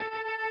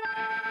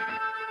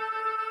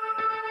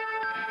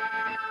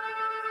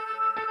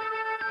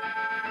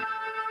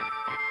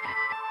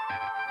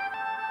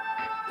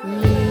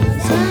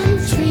Leaves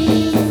and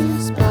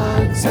trees,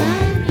 bugs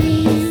and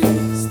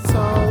bees,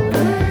 all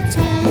were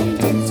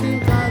tended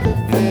to by the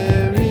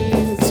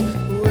fairies.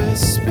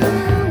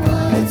 Whisper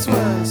Woods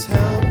was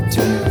helped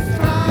to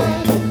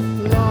thrive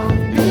long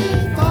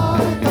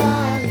before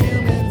the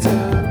humans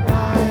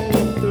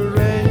arrived. The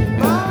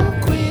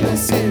Rainbow Queen, a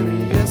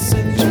serious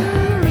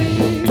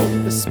injury.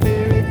 The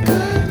spirit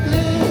could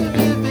live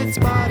if its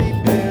body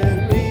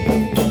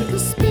buried. The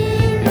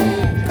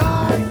spirit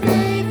guard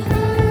gave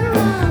her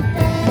a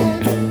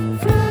bed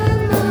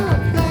from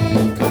a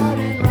plain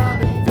cotton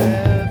robin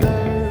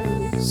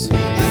feathers. The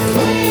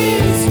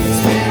queen's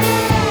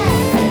spirit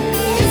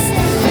is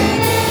still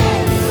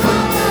living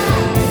all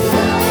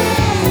alone.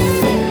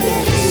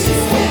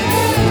 She's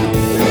living,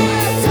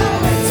 lands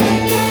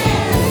overtaken.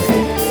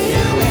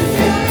 Human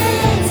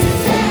village, the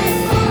dead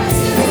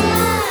forest is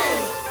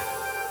alive.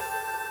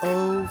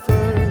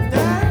 Over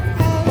their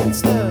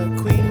heads, the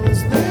queen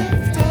was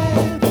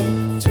lifted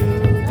to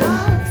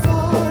the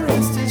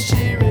forest as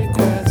she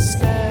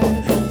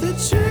requested. The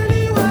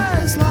journey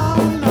was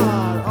long,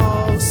 not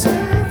all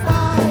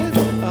survived.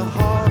 A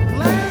hawk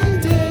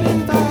landed,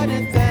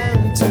 invited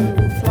them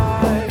to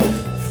fly.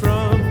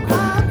 From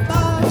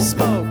above,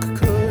 smoke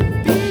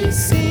could be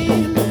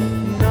seen,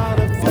 not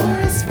of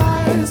forest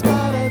fires,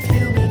 but of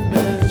human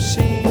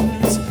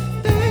machines.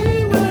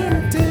 They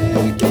were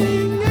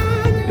digging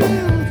and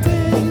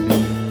building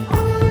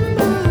on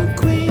the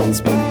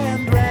Queen's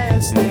planned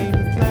resting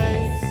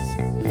place.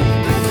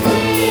 The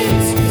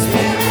Queen's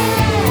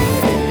spirit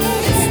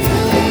is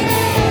still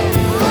living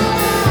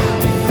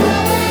all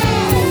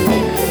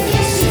growing.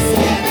 Yes, she's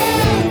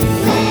living,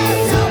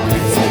 lands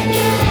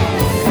overtaken.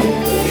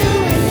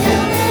 Human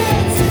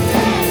village, the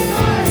dead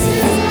forest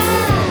is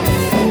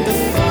alive. The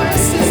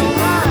forest is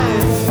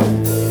alive.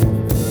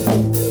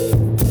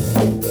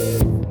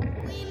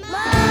 We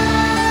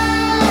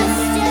must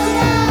still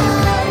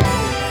know the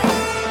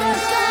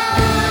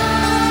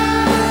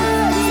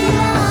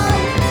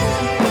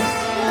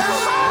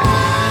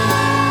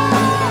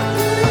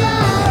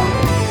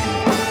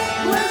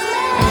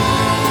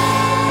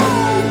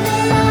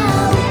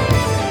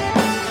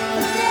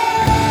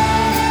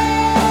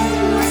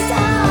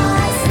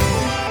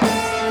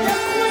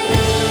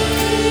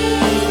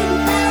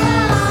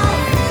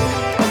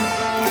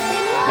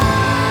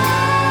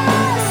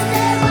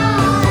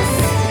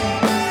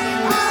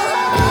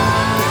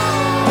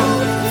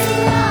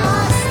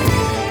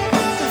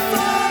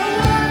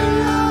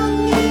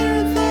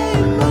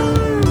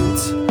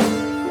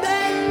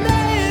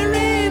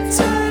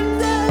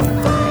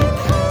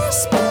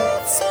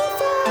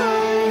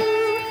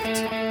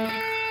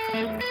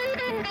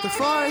The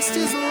forest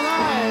is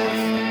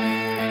alive.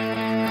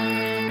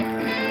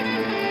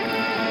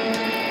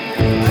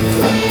 The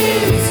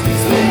Queen's